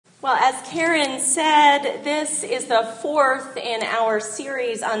Well, as Karen said, this is the fourth in our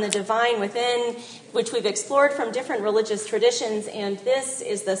series on the divine within, which we've explored from different religious traditions, and this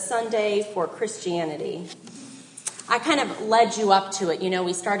is the Sunday for Christianity. I kind of led you up to it. You know,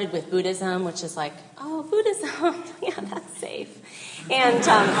 we started with Buddhism, which is like, oh, Buddhism, yeah, that's safe. And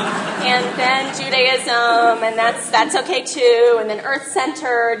then Judaism, and that's okay too. And then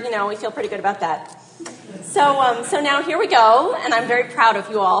Earth-centered, we feel pretty good about that. So now here we go, and I'm very proud of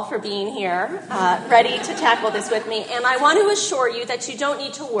you all for being here, ready to tackle this with me. And I want to assure you that you don't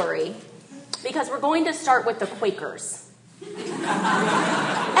need to worry, because we're going to start with the Quakers.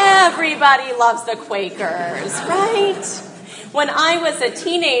 Everybody loves the Quakers, right? When I was a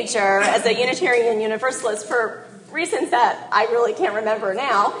teenager as a Unitarian Universalist, for reasons that I really can't remember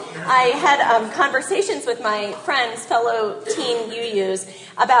now, I had conversations with my friends, fellow teen UUs,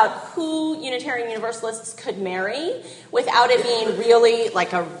 about who Unitarian Universalists could marry without it being really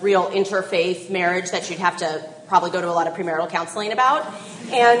like a real interfaith marriage that you'd have to probably go to a lot of premarital counseling about.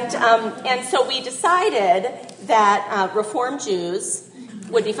 And so we decided that Reformed Jews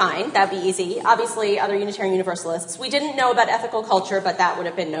would be fine. That would be easy. Obviously, other Unitarian Universalists. We didn't know about ethical culture, but that would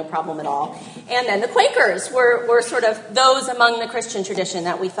have been no problem at all. And then the Quakers were sort of those among the Christian tradition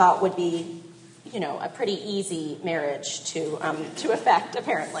that we thought would be, a pretty easy marriage to effect,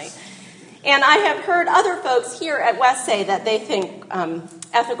 apparently. And I have heard other folks here at West say that they think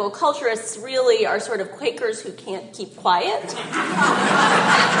ethical culturists really are sort of Quakers who can't keep quiet.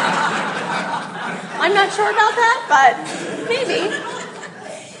 I'm not sure about that, but maybe.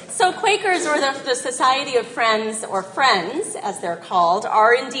 So Quakers, or the Society of Friends, or Friends, as they're called,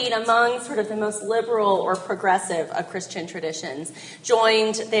 are indeed among sort of the most liberal or progressive of Christian traditions,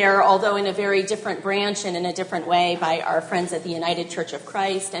 joined there, although in a very different branch and in a different way, by our friends at the United Church of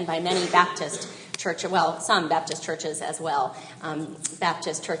Christ and by many Baptist churches, well, some Baptist churches as well.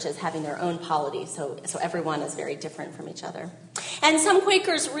 Baptist churches having their own polity, so everyone is very different from each other. And some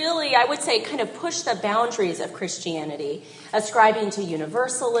Quakers really, I would say, kind of push the boundaries of Christianity, ascribing to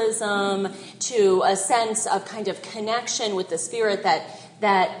universalism, to a sense of kind of connection with the Spirit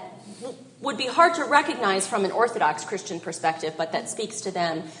that would be hard to recognize from an Orthodox Christian perspective, but that speaks to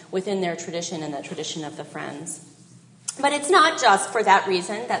them within their tradition and the tradition of the Friends. But it's not just for that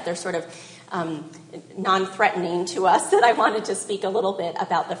reason that they're sort of non-threatening to us that I wanted to speak a little bit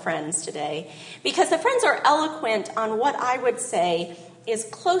about the Friends today, because the Friends are eloquent on what I would say is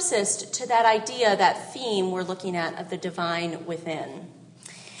closest to that idea, that theme we're looking at of the divine within.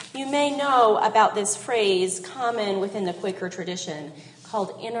 You may know about this phrase common within the Quaker tradition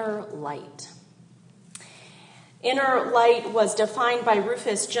called inner light. Inner light was defined by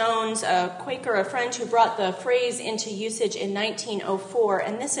Rufus Jones, a Quaker, a friend who brought the phrase into usage in 1904,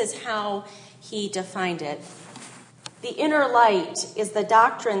 and this is how he defined it. The inner light is the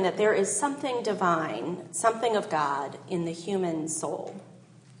doctrine that there is something divine, something of God in the human soul.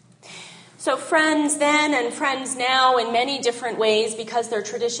 So Friends then and Friends now, in many different ways, because their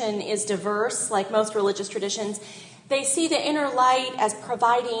tradition is diverse, like most religious traditions, they see the inner light as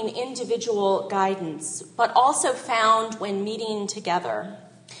providing individual guidance, but also found when meeting together.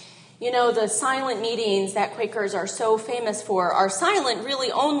 The silent meetings that Quakers are so famous for are silent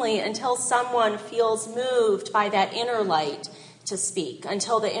really only until someone feels moved by that inner light to speak,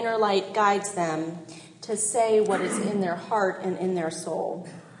 until the inner light guides them to say what is in their heart and in their soul.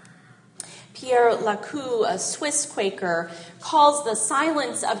 Pierre Lacou, a Swiss Quaker, calls the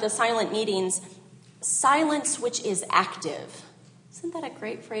silence of the silent meetings silence which is active. Isn't that a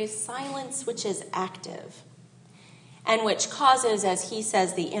great phrase? Silence which is active. And which causes, as he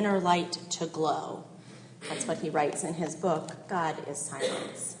says, the inner light to glow. That's what he writes in his book, God is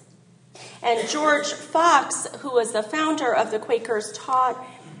Silence. And George Fox, who was the founder of the Quakers, taught,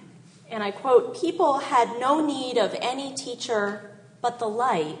 and I quote, "People had no need of any teacher but the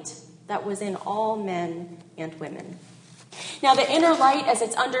light that was in all men and women." Now, the inner light, as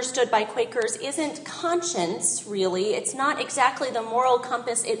it's understood by Quakers, isn't conscience, really. It's not exactly the moral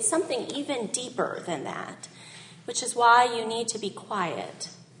compass. It's something even deeper than that, which is why you need to be quiet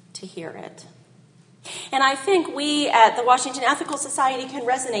to hear it. And I think we at the Washington Ethical Society can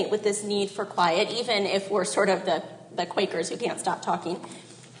resonate with this need for quiet, even if we're sort of the Quakers who can't stop talking.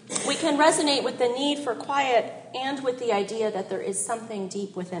 We can resonate with the need for quiet and with the idea that there is something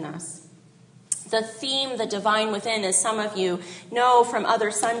deep within us. The theme, the divine within, as some of you know from other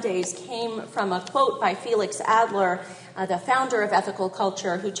Sundays, came from a quote by Felix Adler, the founder of ethical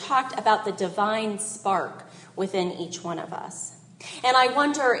culture, who talked about the divine spark within each one of us. And I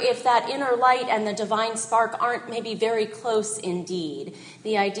wonder if that inner light and the divine spark aren't maybe very close indeed.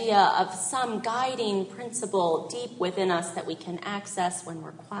 The idea of some guiding principle deep within us that we can access when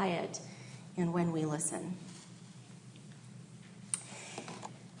we're quiet and when we listen.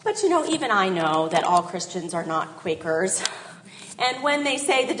 But even I know that all Christians are not Quakers. And when they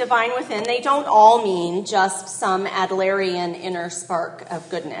say the divine within, they don't all mean just some Adlerian inner spark of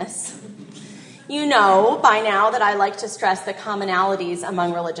goodness. You know by now that I like to stress the commonalities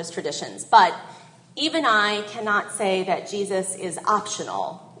among religious traditions, but even I cannot say that Jesus is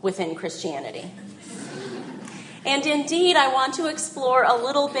optional within Christianity. And indeed, I want to explore a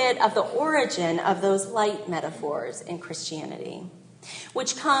little bit of the origin of those light metaphors in Christianity,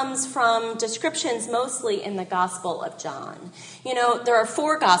 which comes from descriptions mostly in the Gospel of John. There are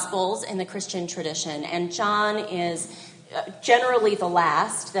 4 Gospels in the Christian tradition, and John is generally the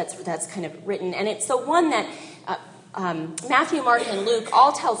last that's kind of written, and it's the one that Matthew, Mark, and Luke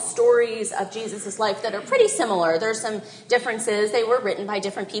all tell stories of Jesus' life that are pretty similar. There's some differences. They were written by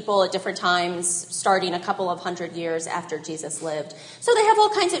different people at different times, starting a couple of hundred years after Jesus lived. So they have all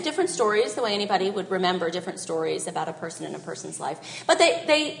kinds of different stories, the way anybody would remember different stories about a person in a person's life. But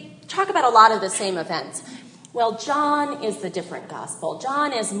they talk about a lot of the same events. Well, John is the different gospel.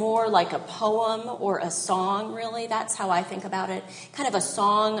 John is more like a poem or a song, really. That's how I think about it. Kind of a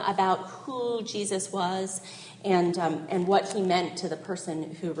song about who Jesus was and what he meant to the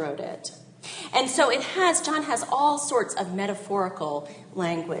person who wrote it. And so John has all sorts of metaphorical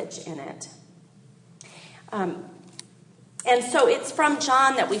language in it. And so it's from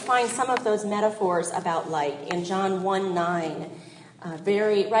John that we find some of those metaphors about light. In John 1:9,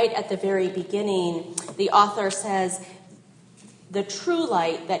 right at the very beginning, the author says, "The true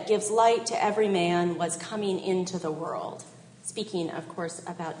light that gives light to every man was coming into the world." Speaking, of course,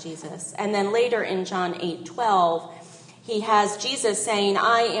 about Jesus. And then later in John 8:12, he has Jesus saying,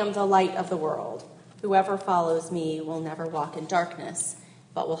 "I am the light of the world. Whoever follows me will never walk in darkness,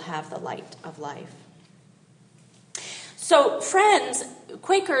 but will have the light of life." So, friends,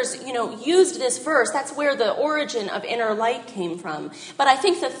 Quakers, used this verse. That's where the origin of inner light came from. But I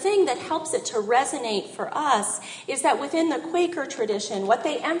think the thing that helps it to resonate for us is that within the Quaker tradition, what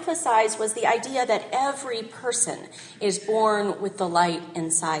they emphasized was the idea that every person is born with the light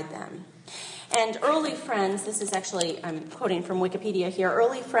inside them. And early friends, this is actually, I'm quoting from Wikipedia here,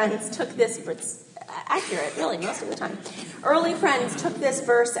 early friends took this, it's accurate really most of the time, early friends took this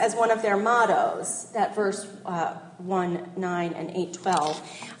verse as one of their mottos, that verse 1:9 and 8:12,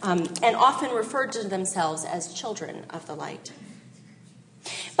 and often referred to themselves as children of the light.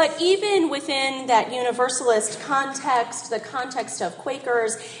 But even within that universalist context, the context of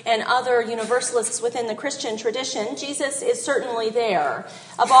Quakers and other universalists within the Christian tradition, Jesus is certainly there.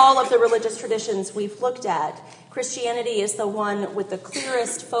 Of all of the religious traditions we've looked at, Christianity is the one with the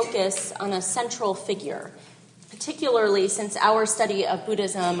clearest focus on a central figure, particularly since our study of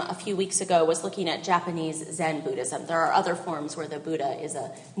Buddhism a few weeks ago was looking at Japanese Zen Buddhism. There are other forms where the Buddha is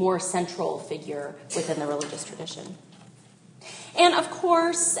a more central figure within the religious tradition. And of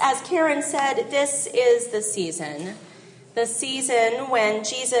course, as Karen said, this is the season when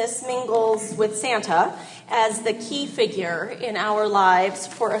Jesus mingles with Santa as the key figure in our lives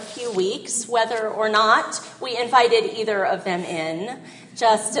for a few weeks, whether or not we invited either of them in,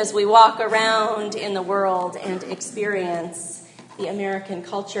 just as we walk around in the world and experience the American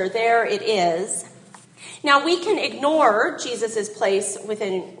culture. There it is. Now, we can ignore Jesus' place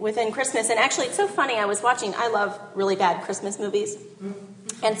within Christmas. And actually, it's so funny. I love really bad Christmas movies.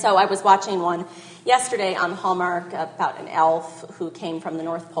 And so I was watching one yesterday on Hallmark about an elf who came from the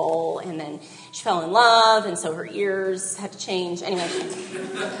North Pole, and then she fell in love, and so her ears had to change. Anyway,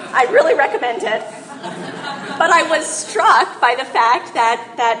 I really recommend it. But I was struck by the fact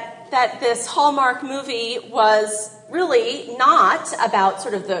that this Hallmark movie was really not about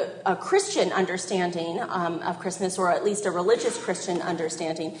sort of a Christian understanding of Christmas, or at least a religious Christian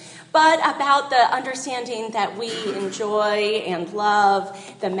understanding, but about the understanding that we enjoy and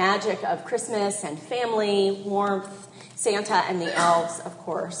love the magic of Christmas and family, warmth, Santa and the elves, of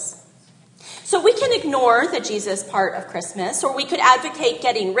course. So we can ignore the Jesus part of Christmas, or we could advocate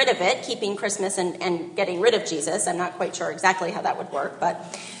getting rid of it, keeping Christmas and getting rid of Jesus. I'm not quite sure exactly how that would work,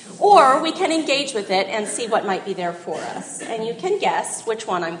 or we can engage with it and see what might be there for us. And you can guess which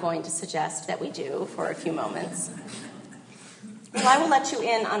one I'm going to suggest that we do for a few moments. Well, I will let you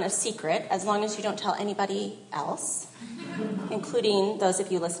in on a secret as long as you don't tell anybody else, including those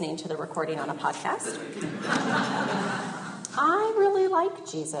of you listening to the recording on a podcast. I really like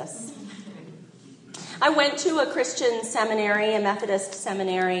Jesus. I went to a Christian seminary, a Methodist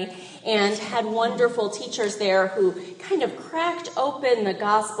seminary, and had wonderful teachers there who kind of cracked open the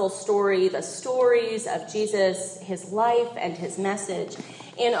gospel story, the stories of Jesus, his life and his message,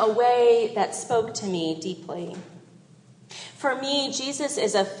 in a way that spoke to me deeply. For me, Jesus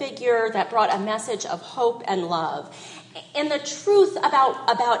is a figure that brought a message of hope and love. And the truth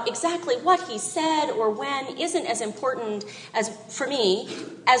about exactly what he said or when isn't as important as, for me,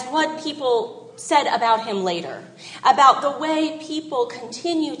 as what people said about him later. About the way people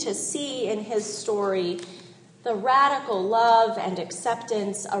continue to see in his story the radical love and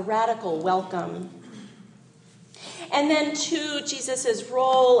acceptance, a radical welcome. And then, too, Jesus'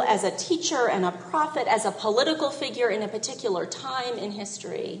 role as a teacher and a prophet, as a political figure in a particular time in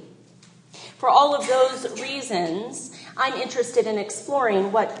history. For all of those reasons, I'm interested in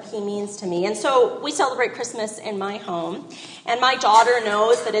exploring what he means to me. And so we celebrate Christmas in my home, and my daughter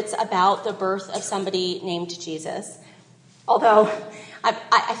knows that it's about the birth of somebody named Jesus. Although I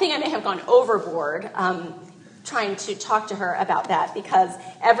think I may have gone overboard trying to talk to her about that, because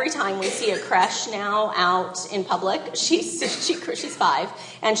every time we see a creche now out in public, she's 5,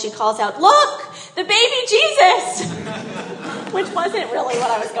 and she calls out, "Look, the baby Jesus!" Which wasn't really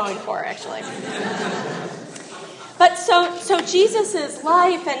what I was going for, actually. But so Jesus'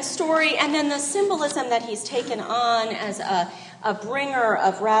 life and story, and then the symbolism that he's taken on as a bringer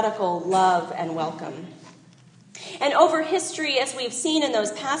of radical love and welcome. And over history, as we've seen in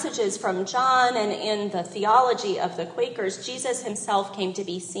those passages from John and in the theology of the Quakers, Jesus himself came to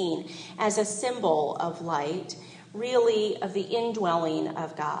be seen as a symbol of light, really of the indwelling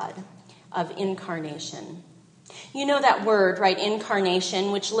of God, of incarnation. You know that word, right,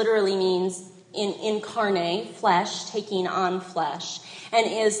 incarnation, which literally means incarnate, flesh, taking on flesh, and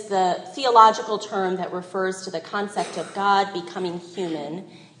is the theological term that refers to the concept of God becoming human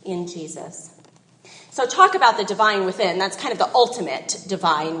in Jesus. So talk about the divine within. That's kind of the ultimate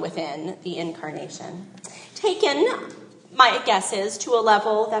divine within, the incarnation. Taken, my guess is, to a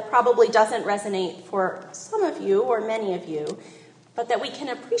level that probably doesn't resonate for some of you or many of you, but that we can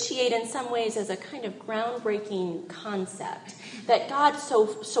appreciate in some ways as a kind of groundbreaking concept, that God so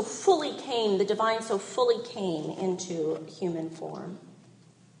fully came, the divine so fully came into human form.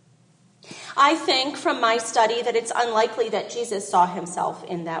 I think from my study that it's unlikely that Jesus saw himself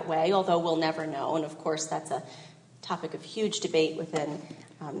in that way, although we'll never know. And of course, that's a topic of huge debate within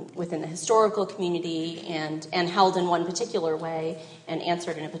the historical community and held in one particular way and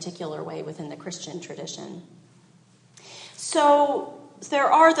answered in a particular way within the Christian tradition. So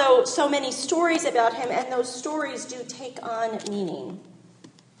there are, though, so many stories about him, and those stories do take on meaning.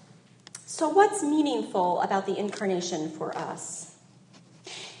 So what's meaningful about the incarnation for us?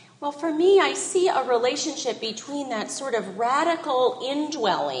 Well, for me, I see a relationship between that sort of radical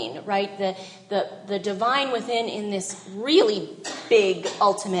indwelling, right, the divine within in this really big,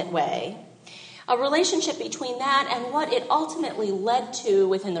 ultimate way. A relationship between that and what it ultimately led to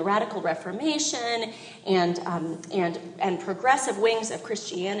within the Radical Reformation and progressive wings of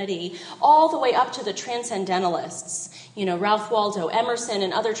Christianity, all the way up to the Transcendentalists. You know, Ralph Waldo Emerson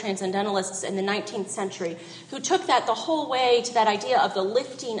and other Transcendentalists in the 19th century who took that the whole way to that idea of the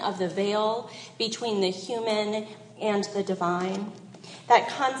lifting of the veil between the human and the divine. That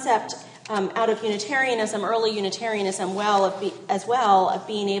concept out of Unitarianism, early Unitarianism, as well, of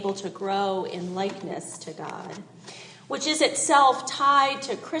being able to grow in likeness to God, which is itself tied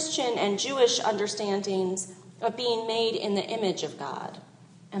to Christian and Jewish understandings of being made in the image of God.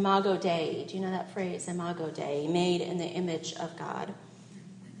 Imago Dei. Do you know that phrase? Imago Dei, made in the image of God.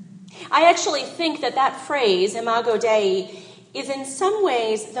 I actually think that phrase, Imago Dei, is in some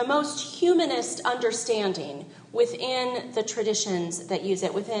ways the most humanist understanding within the traditions that use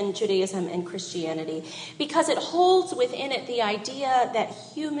it, within Judaism and Christianity, because it holds within it the idea that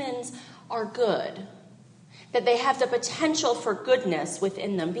humans are good, that they have the potential for goodness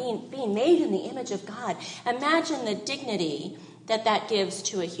within them, being made in the image of God. Imagine the dignity that gives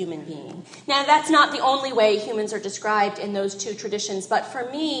to a human being. Now, that's not the only way humans are described in those two traditions, but for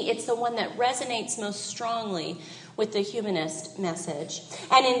me, it's the one that resonates most strongly with the humanist message.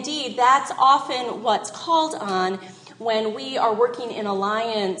 And indeed, that's often what's called on when we are working in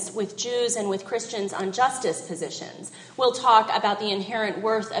alliance with Jews and with Christians on justice positions. We'll talk about the inherent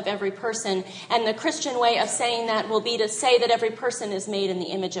worth of every person, and the Christian way of saying that will be to say that every person is made in the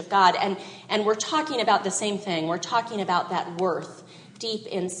image of God. And we're talking about the same thing. We're talking about that worth deep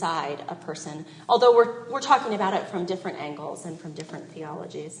inside a person, although we're talking about it from different angles and from different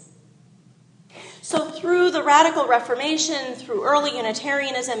theologies. So through the Radical Reformation, through early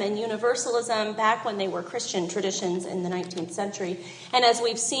Unitarianism and Universalism, back when they were Christian traditions in the 19th century, and as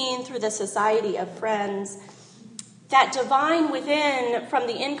we've seen through the Society of Friends, that divine within from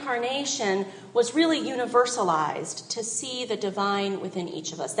the Incarnation was really universalized to see the divine within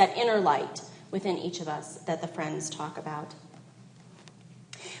each of us, that inner light within each of us that the Friends talk about.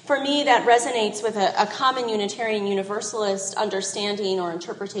 For me, that resonates with a common Unitarian Universalist understanding or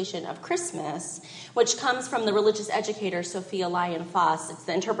interpretation of Christmas, which comes from the religious educator Sophia Lyon-Foss. It's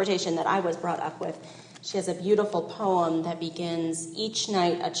the interpretation that I was brought up with. She has a beautiful poem that begins, "Each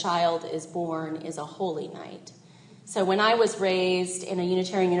night a child is born is a holy night." So when I was raised in a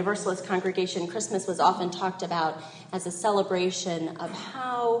Unitarian Universalist congregation, Christmas was often talked about as a celebration of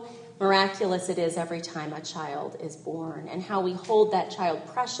how miraculous it is every time a child is born, and how we hold that child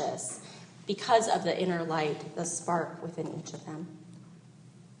precious because of the inner light, the spark within each of them.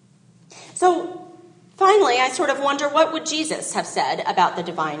 So finally, I sort of wonder, what would Jesus have said about the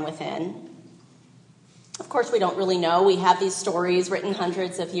divine within? Of course, we don't really know. We have these stories written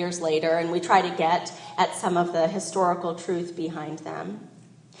hundreds of years later, and we try to get at some of the historical truth behind them.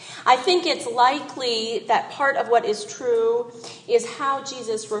 I think it's likely that part of what is true is how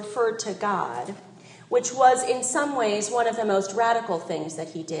Jesus referred to God, which was in some ways one of the most radical things that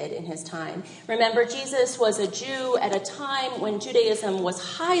he did in his time. Remember, Jesus was a Jew at a time when Judaism was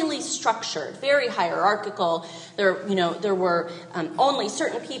highly structured, very hierarchical. There were only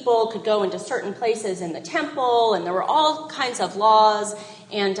certain people could go into certain places in the temple, and there were all kinds of laws.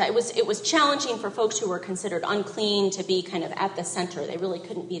 And it was challenging for folks who were considered unclean to be kind of at the center. They really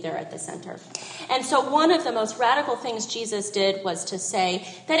couldn't be there at the center. And so one of the most radical things Jesus did was to say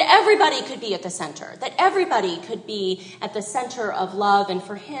that everybody could be at the center, that everybody could be at the center of love, and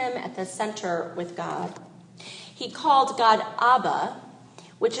for him, at the center with God. He called God Abba,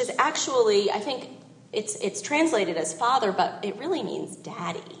 which is actually, I think it's translated as father, but it really means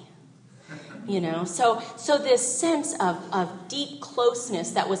daddy. So this sense of deep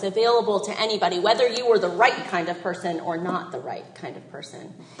closeness that was available to anybody, whether you were the right kind of person or not the right kind of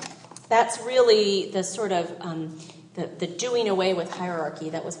person. That's really the sort of the doing away with hierarchy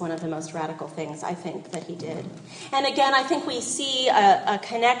that was one of the most radical things, I think, that he did. And again, I think we see a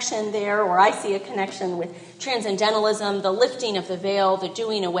connection there, or I see a connection with transcendentalism, the lifting of the veil, the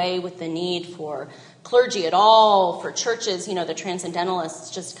doing away with the need for clergy at all, for churches. The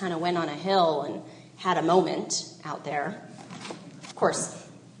transcendentalists just kind of went on a hill and had a moment out there. Of course,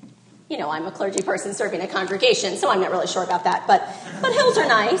 I'm a clergy person serving a congregation, so I'm not really sure about that, but hills are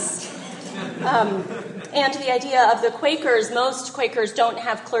nice. And the idea of the Quakers, most Quakers don't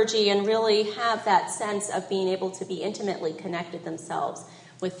have clergy and really have that sense of being able to be intimately connected themselves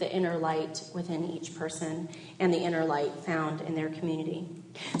with the inner light within each person and the inner light found in their community.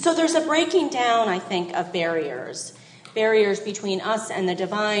 So there's a breaking down, I think, of barriers between us and the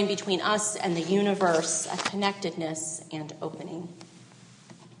divine, between us and the universe, a connectedness and opening.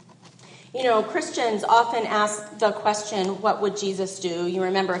 Christians often ask the question, what would Jesus do? You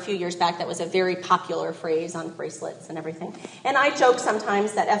remember a few years back that was a very popular phrase on bracelets and everything. And I joke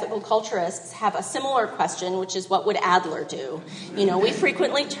sometimes that ethical culturists have a similar question, which is, what would Adler do? We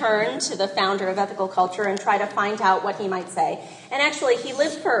frequently turn to the founder of ethical culture and try to find out what he might say. And actually, he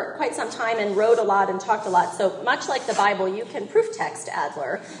lived for quite some time and wrote a lot and talked a lot. So much like the Bible, you can proof text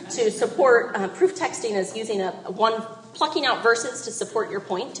Adler to support. Proof texting is using plucking out verses to support your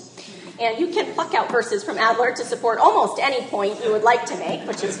point. And you can pluck out verses from Adler to support almost any point you would like to make,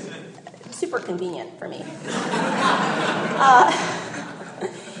 which is super convenient for me.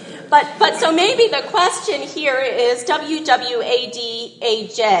 But so maybe the question here is WWADAJ.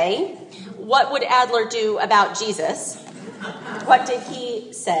 What would Adler do about Jesus? What did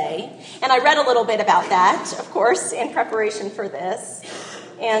he say? And I read a little bit about that, of course, in preparation for this.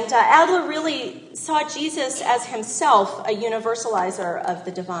 And Adler really saw Jesus as himself a universalizer of the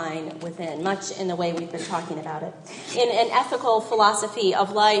divine within, much in the way we've been talking about it. In An Ethical Philosophy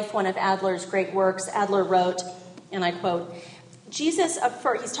of Life, one of Adler's great works, Adler wrote, and I quote, he's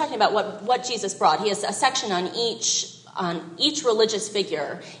talking about what Jesus brought. He has a section on each religious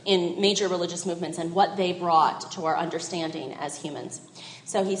figure in major religious movements and what they brought to our understanding as humans.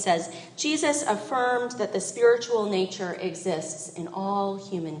 So he says, Jesus affirmed that the spiritual nature exists in all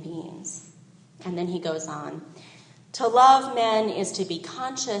human beings. And then he goes on, to love men is to be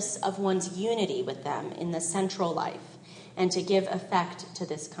conscious of one's unity with them in the central life and to give effect to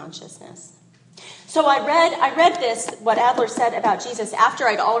this consciousness. So I read this, what Adler said about Jesus, after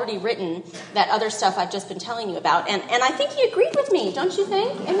I'd already written that other stuff I've just been telling you about. And I think he agreed with me, don't you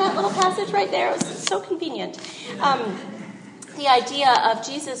think, in that little passage right there? It was so convenient. the idea of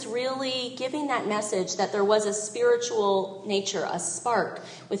Jesus really giving that message that there was a spiritual nature, a spark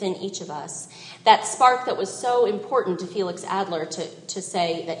within each of us. That spark that was so important to Felix Adler to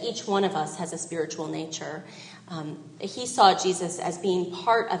say that each one of us has a spiritual nature. He saw Jesus as being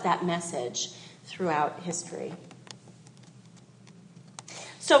part of that message throughout history.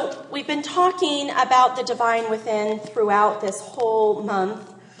 So we've been talking about the divine within throughout this whole month.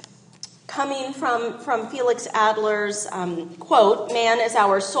 Coming from Felix Adler's quote, "Man is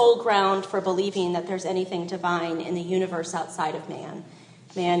our sole ground for believing that there's anything divine in the universe outside of man.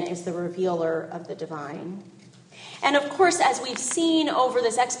 Man is the revealer of the divine." And of course, as we've seen over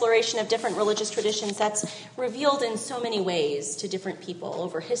this exploration of different religious traditions, that's revealed in so many ways to different people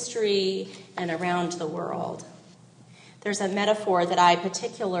over history and around the world. There's a metaphor that I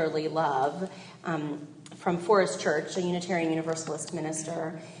particularly love from Forrest Church, a Unitarian Universalist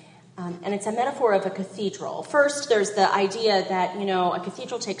minister. And it's a metaphor of a cathedral. First, there's the idea that, a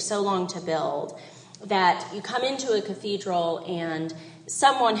cathedral takes so long to build that you come into a cathedral and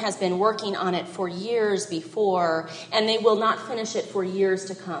someone has been working on it for years before, and they will not finish it for years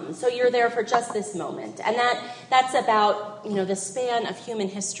to come. So you're there for just this moment. And that's about, the span of human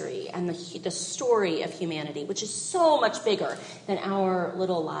history and the story of humanity, which is so much bigger than our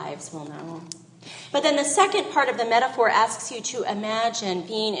little lives will know. But then the second part of the metaphor asks you to imagine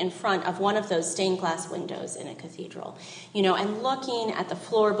being in front of one of those stained glass windows in a cathedral, and looking at the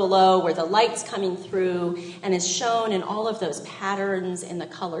floor below where the light's coming through and is shown in all of those patterns in the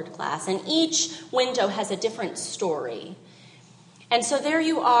colored glass. And each window has a different story. And so there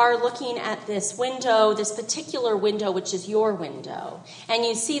you are looking at this window, this particular window, which is your window. And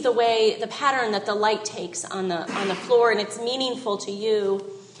you see the pattern that the light takes on the floor, and it's meaningful to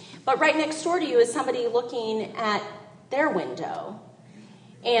you. But right next door to you is somebody looking at their window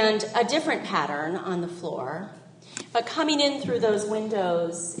and a different pattern on the floor. But coming in through those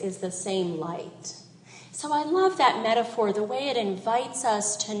windows is the same light. So I love that metaphor, the way it invites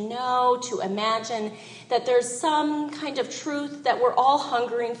us to know, to imagine that there's some kind of truth that we're all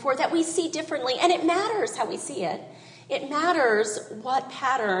hungering for, that we see differently. And it matters how we see it. It matters what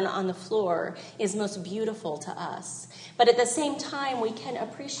pattern on the floor is most beautiful to us. But at the same time, we can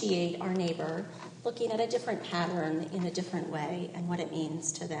appreciate our neighbor looking at a different pattern in a different way and what it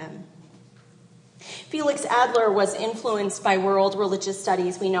means to them. Felix Adler was influenced by world religious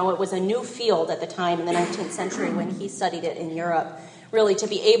studies. We know it was a new field at the time in the 19th century when he studied it in Europe, really to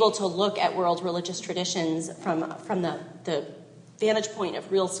be able to look at world religious traditions from the vantage point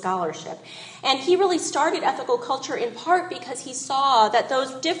of real scholarship. And he really started ethical culture in part because he saw that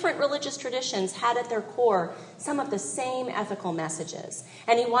those different religious traditions had at their core some of the same ethical messages.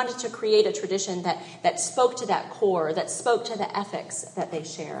 And he wanted to create a tradition that spoke to that core, that spoke to the ethics that they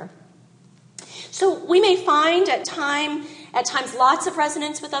share. So we may find at times lots of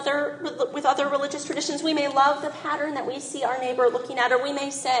resonance with other religious traditions. We may love the pattern that we see our neighbor looking at, or we may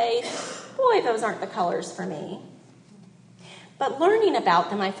say, boy, those aren't the colors for me. But learning about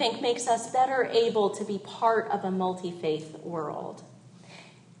them, I think, makes us better able to be part of a multi-faith world.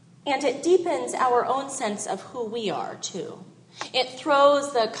 And it deepens our own sense of who we are, too. It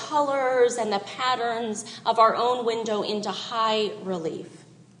throws the colors and the patterns of our own window into high relief.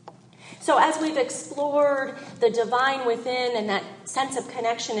 So as we've explored the divine within and that sense of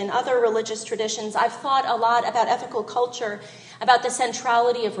connection in other religious traditions, I've thought a lot about ethical culture, about the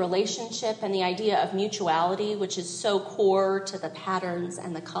centrality of relationship and the idea of mutuality, which is so core to the patterns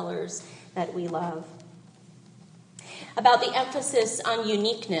and the colors that we love. About the emphasis on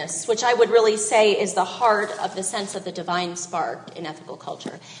uniqueness, which I would really say is the heart of the sense of the divine spark in ethical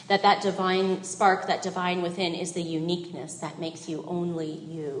culture. That divine spark, that divine within, is the uniqueness that makes you only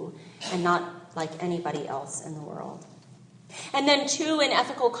you and not like anybody else in the world. And then, too, in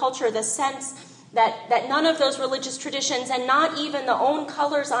ethical culture, the sense that none of those religious traditions, and not even the own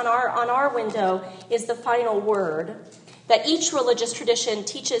colors on our window, is the final word. That each religious tradition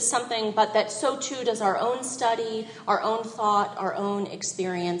teaches something, but that so too does our own study, our own thought, our own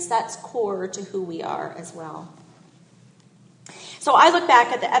experience. That's core to who we are as well. So I look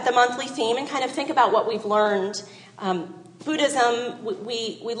back at the monthly theme and kind of think about what we've learned. Buddhism,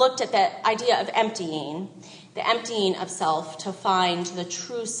 we looked at that idea of emptying, the emptying of self to find the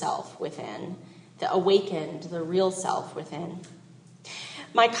true self within, the awakened, the real self within.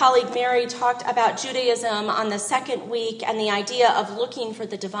 My colleague Mary talked about Judaism on the second week and the idea of looking for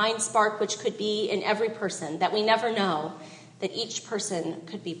the divine spark which could be in every person, that we never know, that each person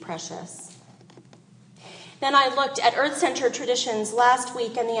could be precious. Then I looked at earth-centered traditions last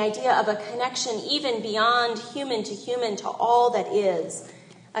week and the idea of a connection even beyond human to all that is,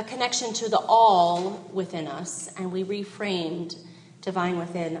 a connection to the all within us, and we reframed divine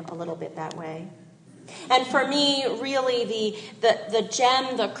within a little bit that way. And for me, really, the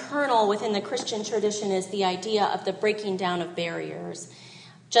gem, the kernel within the Christian tradition is the idea of the breaking down of barriers.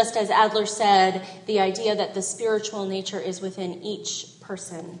 Just as Adler said, the idea that the spiritual nature is within each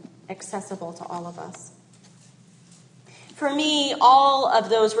person, accessible to all of us. For me, all of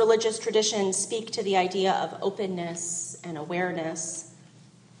those religious traditions speak to the idea of openness and awareness,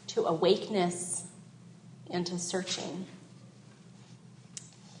 to awakeness and to searching,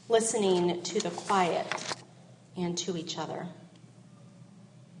 listening to the quiet and to each other.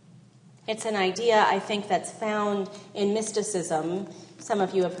 It's an idea, I think, that's found in mysticism. Some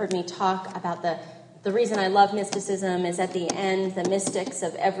of you have heard me talk about the reason I love mysticism is at the end, the mystics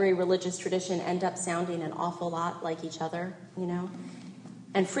of every religious tradition end up sounding an awful lot like each other, you know?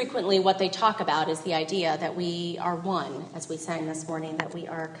 And frequently what they talk about is the idea that we are one, as we sang this morning, that we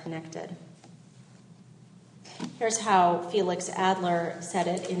are connected. Here's how Felix Adler said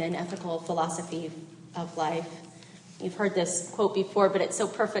it in An Ethical Philosophy of Life. You've heard this quote before, but it's so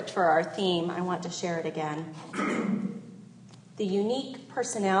perfect for our theme, I want to share it again. The unique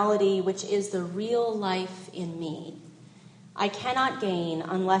personality which is the real life in me, I cannot gain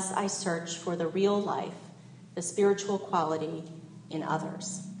unless I search for the real life, the spiritual quality in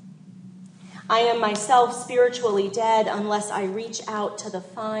others. I am myself spiritually dead unless I reach out to the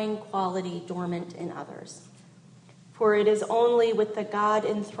fine quality dormant in others. For it is only with the God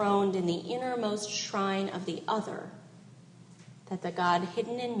enthroned in the innermost shrine of the other that the God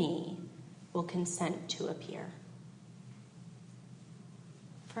hidden in me will consent to appear.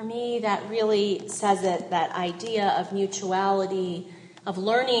 For me, that really says it, that idea of mutuality, of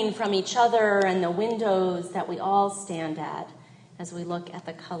learning from each other and the windows that we all stand at as we look at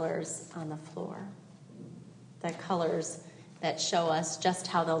the colors on the floor. The colors that show us just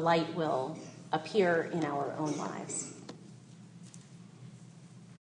how the light will appear in our own lives.